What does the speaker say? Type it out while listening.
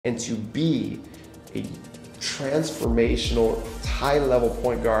And to be a transformational, high-level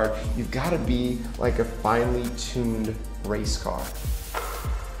point guard, you've got to be like a finely tuned race car.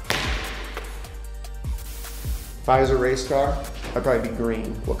 If I was a race car, I'd probably be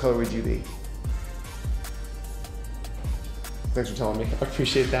green. What color would you be? Thanks for telling me, I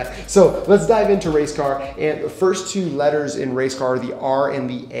appreciate that. So let's dive into race car, and the first two letters in race car are the R and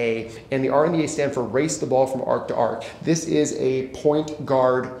the A, and the R and the A stand for race the ball from arc to arc. This is a point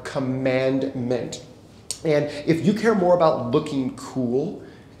guard commandment. And if you care more about looking cool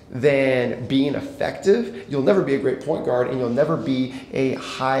than being effective, you'll never be a great point guard, and you'll never be a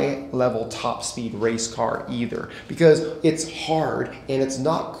high-level top-speed race car either, because it's hard and it's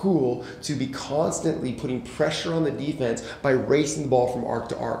not cool to be constantly putting pressure on the defense by racing the ball from arc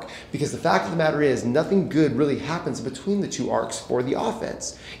to arc, because the fact of the matter is nothing good really happens between the two arcs for the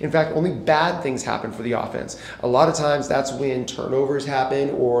offense. In fact, only bad things happen for the offense. A lot of times that's when turnovers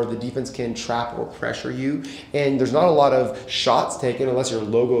happen or the defense can trap or pressure you, and there's not a lot of shots taken unless you're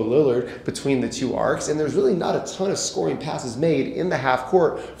logo Lillard between the two arcs, and there's really not a ton of scoring passes made in the half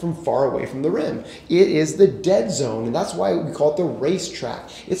court from far away from the rim. It is the dead zone, and that's why we call it the racetrack.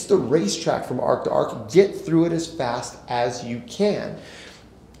 It's the racetrack from arc to arc. Get through it as fast as you can.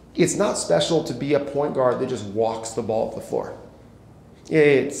 It's not special to be a point guard that just walks the ball up the floor.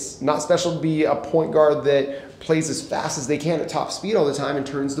 It's not special to be a point guard that plays as fast as they can at top speed all the time and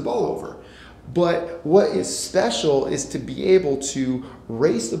turns the ball over. But what is special is to be able to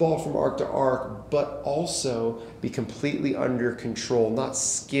race the ball from arc to arc, but also be completely under control, not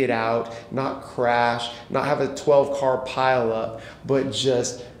skid out, not crash, not have a 12-car pileup, but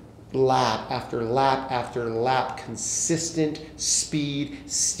just lap after lap after lap, consistent speed,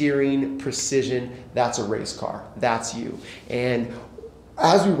 steering, precision. That's a race car. That's you. And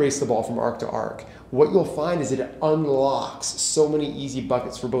as we race the ball from arc to arc, what you'll find is it unlocks so many easy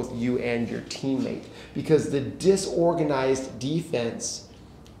buckets for both you and your teammate, because the disorganized defense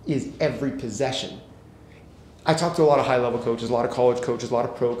is every possession. I talk to a lot of high-level coaches, a lot of college coaches, a lot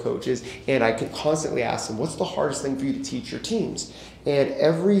of pro coaches, and I can constantly ask them, what's the hardest thing for you to teach your teams? And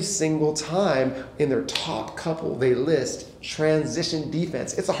every single time in their top couple, they list transition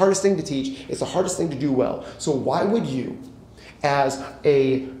defense. It's the hardest thing to teach. It's the hardest thing to do well. So why would you, as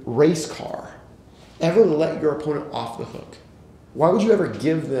a race car, ever let your opponent off the hook? Why would you ever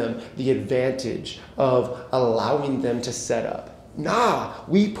give them the advantage of allowing them to set up? Nah,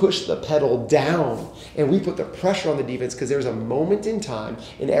 we push the pedal down and we put the pressure on the defense, because there's a moment in time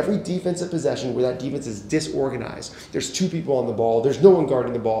in every defensive possession where that defense is disorganized. There's two people on the ball. There's no one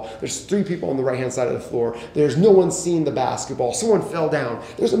guarding the ball. There's three people on the right-hand side of the floor. There's no one seeing the basketball. Someone fell down.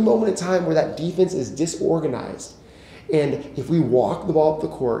 There's a moment in time where that defense is disorganized. And if we walk the ball up the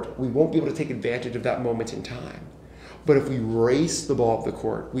court, we won't be able to take advantage of that moment in time. But if we race the ball up the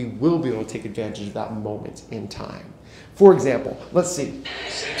court, we will be able to take advantage of that moment in time. For example, let's see,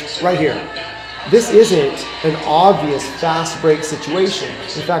 right here. This isn't an obvious fast break situation.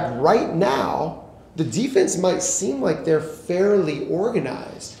 In fact, right now, the defense might seem like they're fairly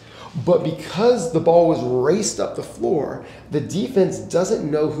organized. But because the ball was raced up the floor, the defense doesn't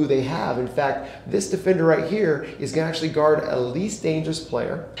know who they have. In fact, this defender right here is going to actually guard a least dangerous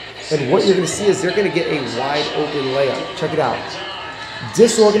player. And what you're going to see is they're going to get a wide open layup. Check it out.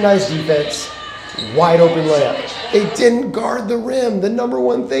 Disorganized defense, wide open layup. They didn't guard the rim. The number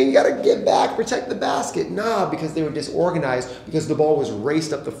one thing, you got to get back, protect the basket. Nah, because they were disorganized, because the ball was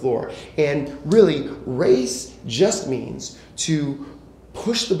raced up the floor. And really, race just means to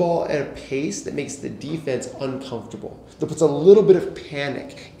push the ball at a pace that makes the defense uncomfortable, that puts a little bit of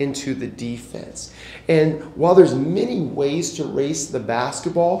panic into the defense. And while there's many ways to race the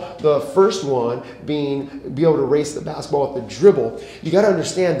basketball, the first one being be able to race the basketball with the dribble, you got to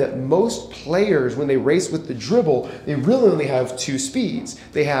understand that most players, when they race with the dribble, they really only have two speeds.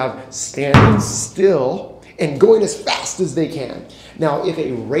 They have standing still and going as fast as they can. Now, if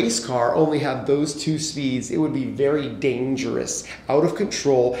a race car only had those two speeds, it would be very dangerous, out of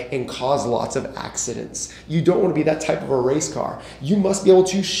control, and cause lots of accidents. You don't want to be that type of a race car. You must be able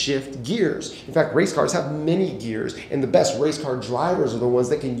to shift gears. In fact, race cars have many gears, and the best race car drivers are the ones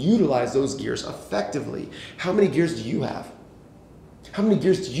that can utilize those gears effectively. How many gears do you have? How many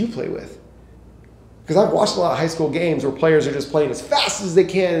gears do you play with? Because I've watched a lot of high school games where players are just playing as fast as they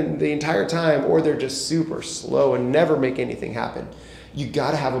can the entire time, or they're just super slow and never make anything happen. You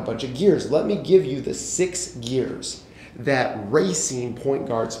got to have a bunch of gears. Let me give you the 6 gears that racing point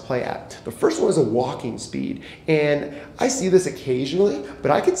guards play at. The first one is a walking speed, and I see this occasionally,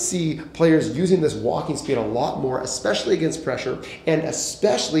 but I could see players using this walking speed a lot more, especially against pressure and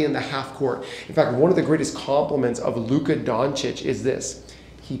especially in the half court. In fact, one of the greatest compliments of Luka Doncic is this.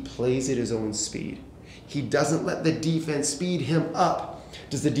 He plays at his own speed. He doesn't let the defense speed him up.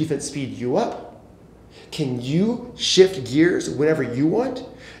 Does the defense speed you up? Can you shift gears whenever you want?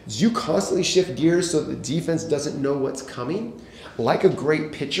 Do you constantly shift gears so the defense doesn't know what's coming? Like a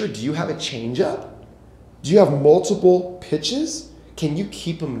great pitcher, do you have a changeup? Do you have multiple pitches? Can you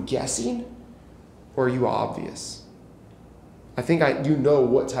keep them guessing? Or are you obvious? I think you know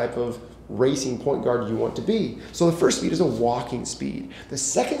what type of racing point guard you want to be. So the first speed is a walking speed. The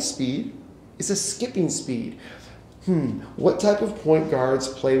second speed is a skipping speed. What type of point guards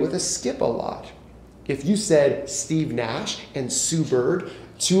play with a skip a lot? If you said Steve Nash and Sue Bird,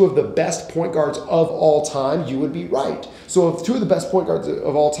 two of the best point guards of all time, you would be right. So if two of the best point guards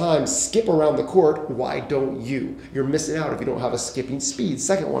of all time skip around the court, why don't you? You're missing out if you don't have a skipping speed.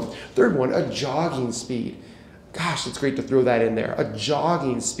 Second one. Third one, a jogging speed. Gosh, it's great to throw that in there. A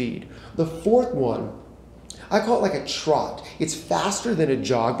jogging speed. The fourth one, I call it like a trot. It's faster than a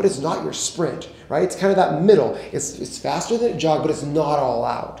jog, but it's not your sprint, right? It's kind of that middle. It's faster than a jog, but it's not all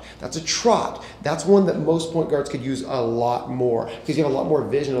out. That's a trot. That's one that most point guards could use a lot more because you have a lot more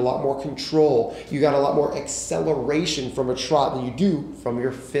vision, a lot more control. You got a lot more acceleration from a trot than you do from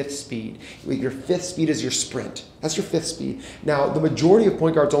your fifth speed. Your fifth speed is your sprint. That's your fifth speed. Now, the majority of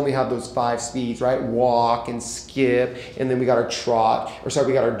point guards only have those 5 speeds, right? Walk and skip, and then we got our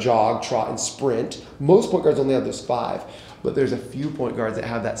we got our jog, trot, and sprint. Most point guards only have those 5, but there's a few point guards that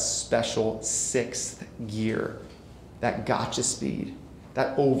have that special 6th gear, that gotcha speed,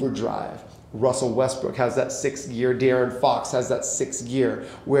 that overdrive. Russell Westbrook has that 6th gear. De'Aaron Fox has that 6th gear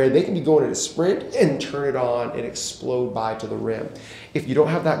where they can be going in a sprint and turn it on and explode by to the rim. If you don't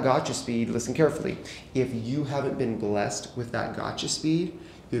have that gotcha speed, listen carefully. If you haven't been blessed with that gotcha speed,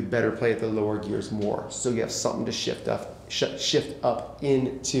 you'd better play at the lower gears more so you have something to shift up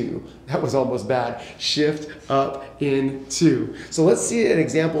into. That was almost bad. Shift up into. So let's see an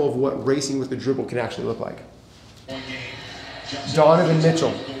example of what racing with the dribble can actually look like. Donovan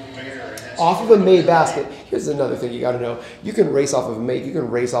Mitchell. Off of a made basket. Here's another thing you got to know. You can race off of a make. You can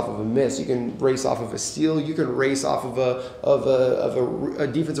race off of a miss. You can race off of a steal. You can race off of a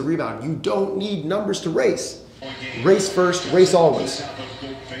defensive rebound. You don't need numbers to race. Race first, race always.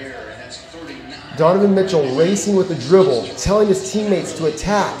 Donovan Mitchell racing with the dribble, telling his teammates to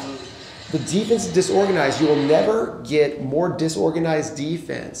attack. The defense is disorganized. You will never get more disorganized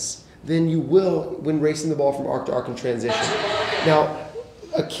defense than you will when racing the ball from arc to arc in transition. Now,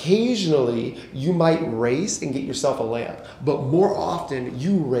 occasionally, you might race and get yourself a layup, but more often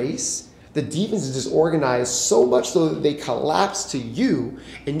you race, the defense is disorganized so much so that they collapse to you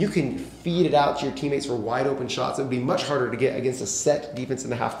and you can feed it out to your teammates for wide open shots. It would be much harder to get against a set defense in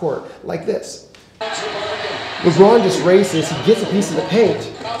the half court like this. LeBron just races, he gets a piece of the paint,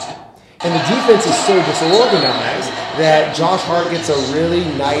 and the defense is so disorganized that Josh Hart gets a really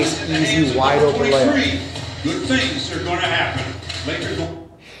nice, easy, wide open layup. Good things are going to happen.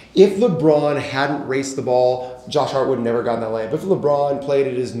 If LeBron hadn't raced the ball, Josh Hart would have never gotten that layup. If LeBron played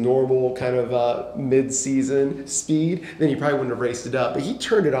at his normal kind of mid-season speed, then he probably wouldn't have raced it up. But he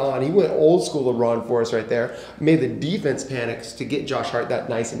turned it on. He went old school LeBron for us right there. Made the defense panic to get Josh Hart that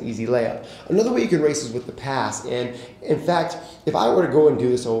nice and easy layup. Another way you can race is with the pass. And in fact, if I were to go and do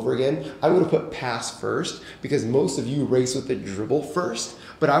this over again, I would have put pass first because most of you race with the dribble first.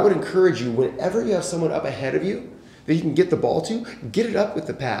 But I would encourage you, whenever you have someone up ahead of you that you can get the ball to, get it up with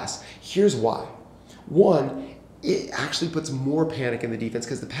the pass. Here's why. One, it actually puts more panic in the defense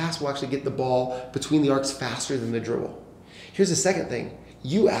because the pass will actually get the ball between the arcs faster than the dribble. Here's the second thing.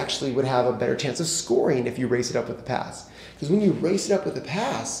 You actually would have a better chance of scoring if you race it up with the pass. Because when you race it up with the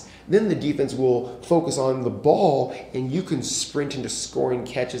pass, then the defense will focus on the ball and you can sprint into scoring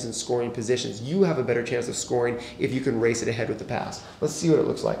catches and scoring positions. You have a better chance of scoring if you can race it ahead with the pass. Let's see what it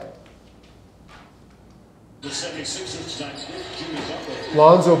looks like.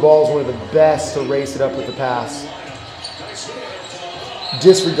 Lonzo Ball is one of the best to race it up with the pass.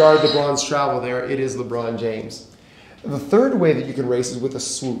 Disregard LeBron's travel there. It is LeBron James. The third way that you can race is with a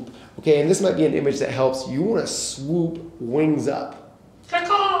swoop. Okay, and this might be an image that helps. You want to swoop wings up.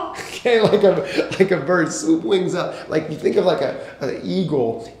 Okay, like a bird, swoop wings up. Like you think of like an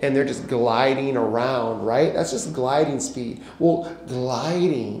eagle and they're just gliding around, right? That's just gliding speed. Well,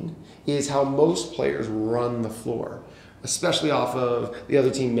 gliding is how most players run the floor, especially off of the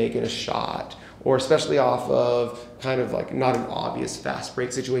other team making a shot or especially off of kind of like not an obvious fast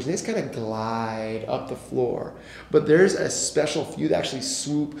break situation, they just kind of glide up the floor. But there's a special few that actually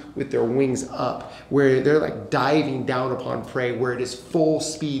swoop with their wings up, where they're like diving down upon prey, where it is full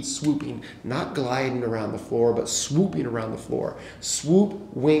speed swooping, not gliding around the floor, but swooping around the floor. Swoop,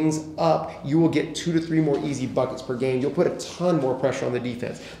 wings up, you will get 2 to 3 more easy buckets per game. You'll put a ton more pressure on the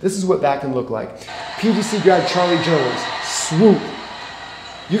defense. This is what that can look like. PGC grad Charlie Jones, swoop.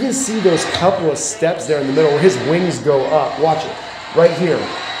 You can see those couple of steps there in the middle where his wings go up. Watch it. Right here.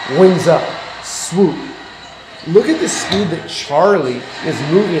 Wings up. Swoop. Look at the speed that Charlie is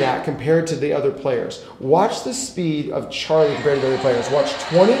moving at compared to the other players. Watch the speed of Charlie compared to the other players. Watch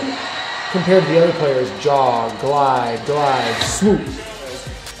 20 compared to the other players. Jog, glide, glide, swoop.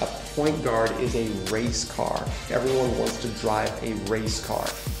 A point guard is a race car. Everyone wants to drive a race car.